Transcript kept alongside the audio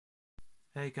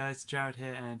Hey guys, Jared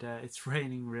here, and it's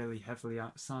raining really heavily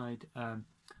outside.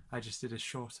 I just did a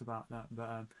short about that,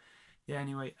 but yeah.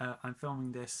 Anyway, I'm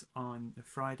filming this on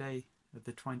Friday,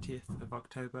 the 20th of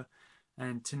October,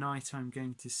 and tonight I'm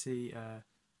going to see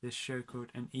this show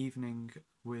called An Evening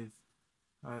with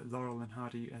Laurel and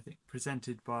Hardy. I think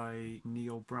presented by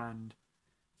Neil Brand.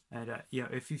 And yeah,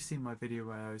 if you've seen my video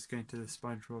where I was going to the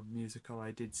SpongeBob musical,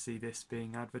 I did see this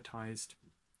being advertised.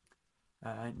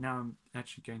 Now I'm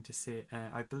actually going to see it.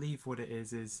 I believe what it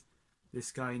is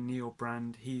this guy Neil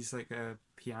Brand. He's like a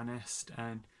pianist,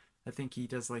 and I think he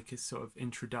does like a sort of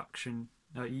introduction.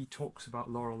 He talks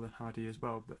about Laurel and Hardy as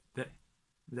well, but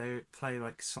they play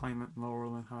like silent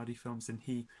Laurel and Hardy films, and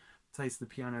he plays the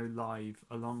piano live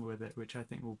along with it, which I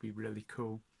think will be really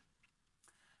cool.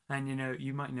 And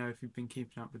you might know if you've been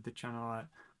keeping up with the channel.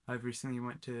 I've recently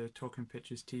went to Talking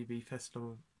Pictures TV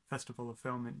Festival of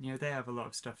Film, and they have a lot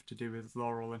of stuff to do with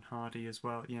Laurel and Hardy as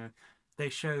well. They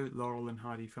show Laurel and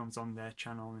Hardy films on their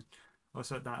channel, and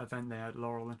also at that event they had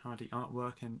Laurel and Hardy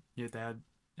artwork, and they had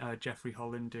Jeffrey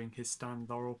Holland doing his Stan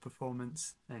Laurel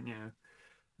performance, and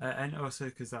and also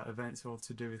because that event's all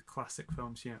to do with classic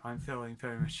films. I'm feeling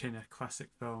very much in a classic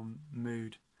film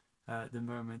mood at the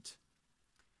moment.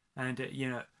 And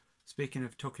speaking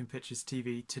of Talking Pictures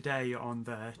TV, today on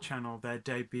their channel they're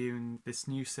debuting this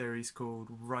new series called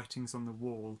Writings on the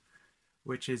Wall,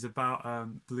 which is about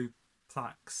blue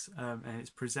plaques, and it's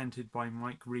presented by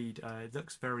Mike Reed. It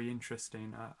looks very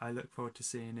interesting. I look forward to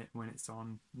seeing it when it's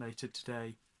on later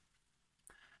today.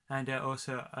 And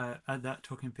also at that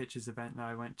Talking Pictures event that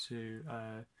I went to,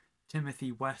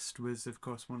 Timothy West was of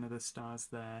course one of the stars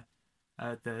there,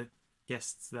 the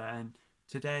guests there, and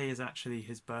today is actually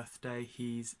his birthday.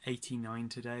 He's 89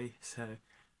 today, so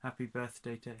happy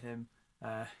birthday to him.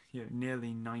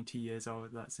 Nearly 90 years old.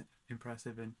 That's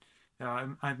impressive. And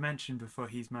I've mentioned before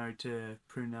he's married to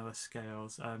Prunella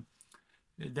Scales.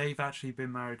 They've actually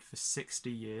been married for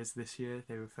 60 years this year.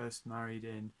 They were first married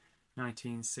in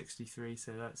 1963,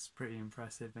 so that's pretty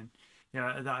impressive. And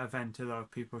at that event, a lot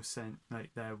of people sent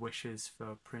like their wishes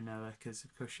for Prunella because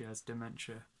of course she has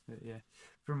dementia. But yeah,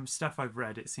 from stuff I've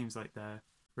read, it seems like their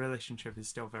relationship is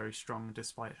still very strong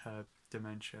despite her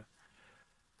dementia.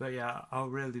 But yeah, I'll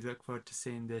really look forward to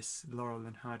seeing this Laurel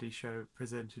and Hardy show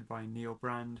presented by Neil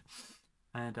Brand,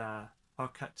 and I'll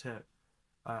cut to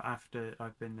after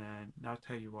I've been there, and I'll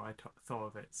tell you what I thought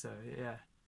of it. So yeah.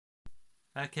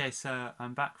 Okay, so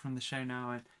I'm back from the show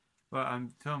now, and well,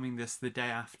 I'm filming this the day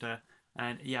after,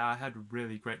 and yeah, I had a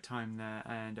really great time there.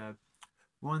 And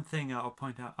one thing I'll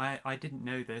point out, I didn't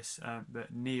know this,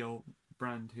 but Neil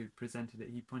Brand, who presented it,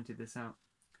 he pointed this out.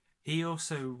 He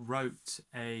also wrote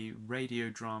a radio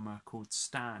drama called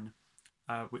Stan,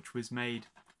 which was made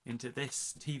into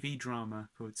this TV drama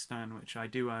called Stan, which I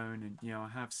do own, and I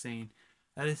have seen.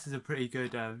 This is a pretty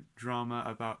good drama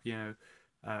about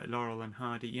Laurel and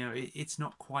Hardy. It's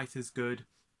not quite as good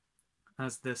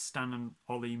as the Stan and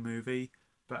Ollie movie,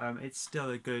 but it's still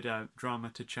a good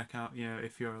drama to check out.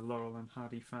 If you're a Laurel and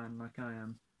Hardy fan like I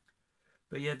am.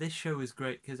 But yeah, this show is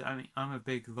great because I mean I'm a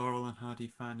big Laurel and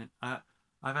Hardy fan, and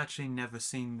I've actually never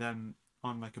seen them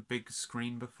on like a big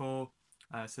screen before.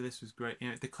 So this was great.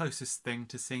 The closest thing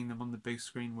to seeing them on the big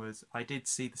screen was I did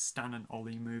see the Stan and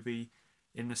Ollie movie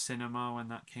in the cinema when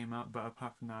that came out, but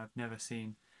apart from that, I've never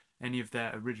seen any of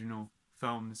their original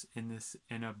films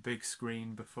in a big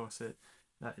screen before. So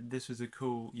this was a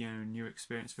cool new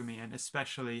experience for me, and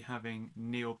especially having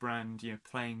Neil Brand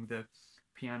playing the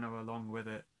piano along with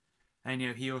it. And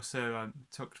he also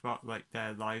talked about like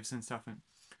their lives and stuff, and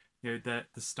the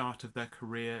start of their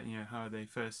career, how they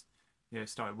first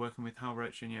started working with Hal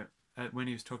Roach, and when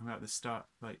he was talking about the start,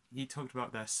 like he talked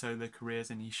about their solo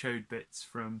careers, and he showed bits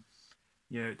from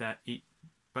that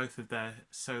both of their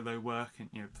solo work,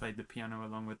 and played the piano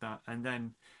along with that, and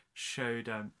then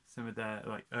showed some of their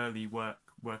like early work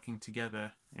working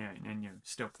together, and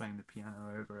still playing the piano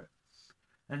over it.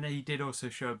 And he did also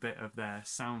show a bit of their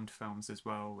sound films as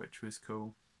well, which was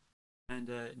cool. And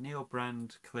Neil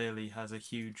Brand clearly has a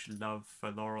huge love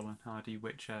for Laurel and Hardy,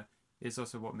 which is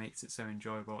also what makes it so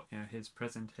enjoyable. His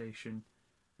presentation,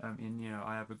 and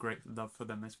I have a great love for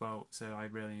them as well, so I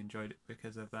really enjoyed it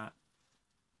because of that.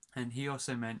 And he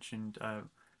also mentioned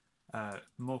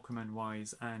Morecambe and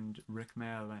Wise and Rick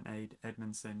Mayall and Ade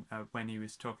Edmondson when he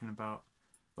was talking about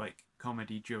like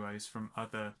comedy duos from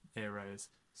other eras.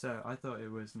 So I thought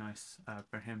it was nice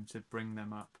for him to bring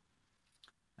them up.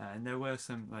 And there were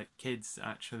some like kids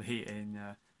actually in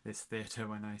this theatre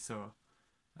when I saw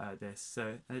this,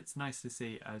 so it's nice to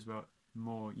see as well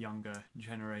more younger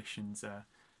generations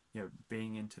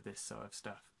being into this sort of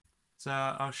stuff. So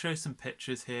I'll show some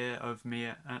pictures here of me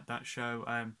at that show.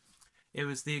 it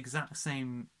was the exact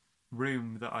same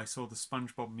room that I saw the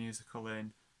SpongeBob musical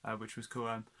in, which was cool.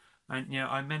 And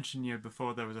I mentioned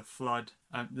before there was a flood.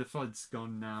 The flood's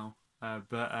gone now,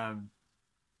 but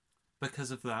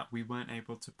because of that, we weren't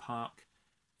able to park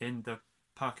in the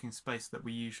parking space that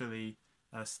we usually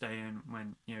stay in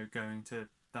when going to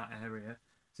that area.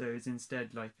 So it's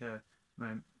instead like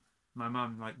my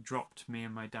mum like dropped me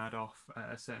and my dad off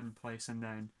at a certain place, and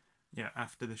then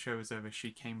after the show was over,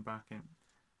 she came back and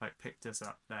like picked us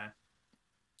up there.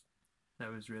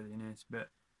 That was really nice. But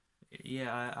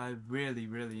yeah, I really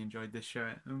really enjoyed this show.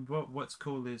 And what's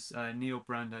cool is Neil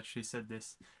Brand actually said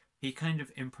this. He kind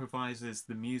of improvises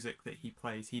the music that he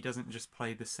plays. He doesn't just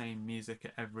play the same music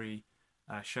at every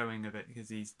showing of it, because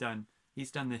he's done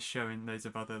this show in loads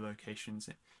of other locations.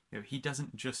 He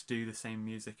doesn't just do the same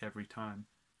music every time.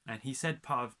 And he said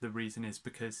part of the reason is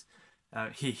because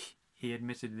he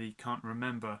admittedly can't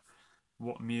remember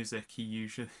what music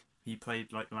he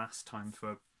played like last time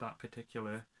for that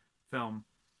particular film.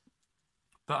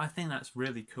 But I think that's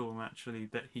really cool actually,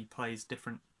 that he plays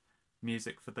different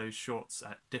music for those shorts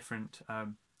at different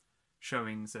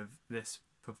showings of this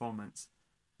performance.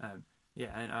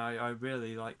 Yeah, and I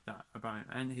really like that about him.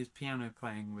 And his piano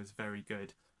playing was very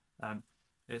good.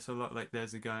 It's a lot like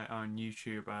there's a guy on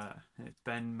YouTube, it's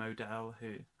Ben Modell,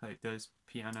 who like does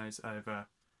pianos over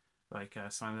like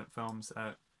silent films.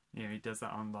 He does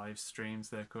that on live streams.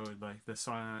 They're called like the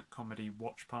Silent Comedy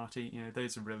Watch Party.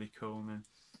 Those are really cool, and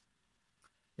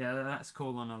yeah, that's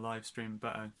cool on a live stream.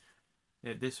 But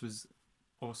this was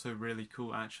also really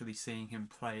cool actually seeing him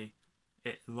play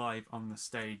it live on the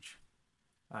stage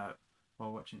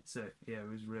while watching it. So yeah, it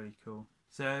was really cool.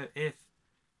 So if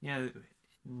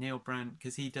Neil Brand,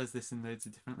 because he does this in loads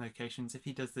of different locations, if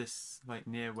he does this like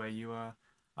near where you are,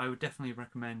 I would definitely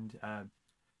recommend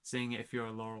seeing it if you're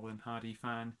a Laurel and Hardy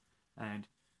fan. And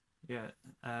yeah,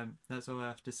 that's all I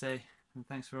have to say. And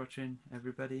thanks for watching,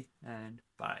 everybody, and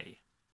bye.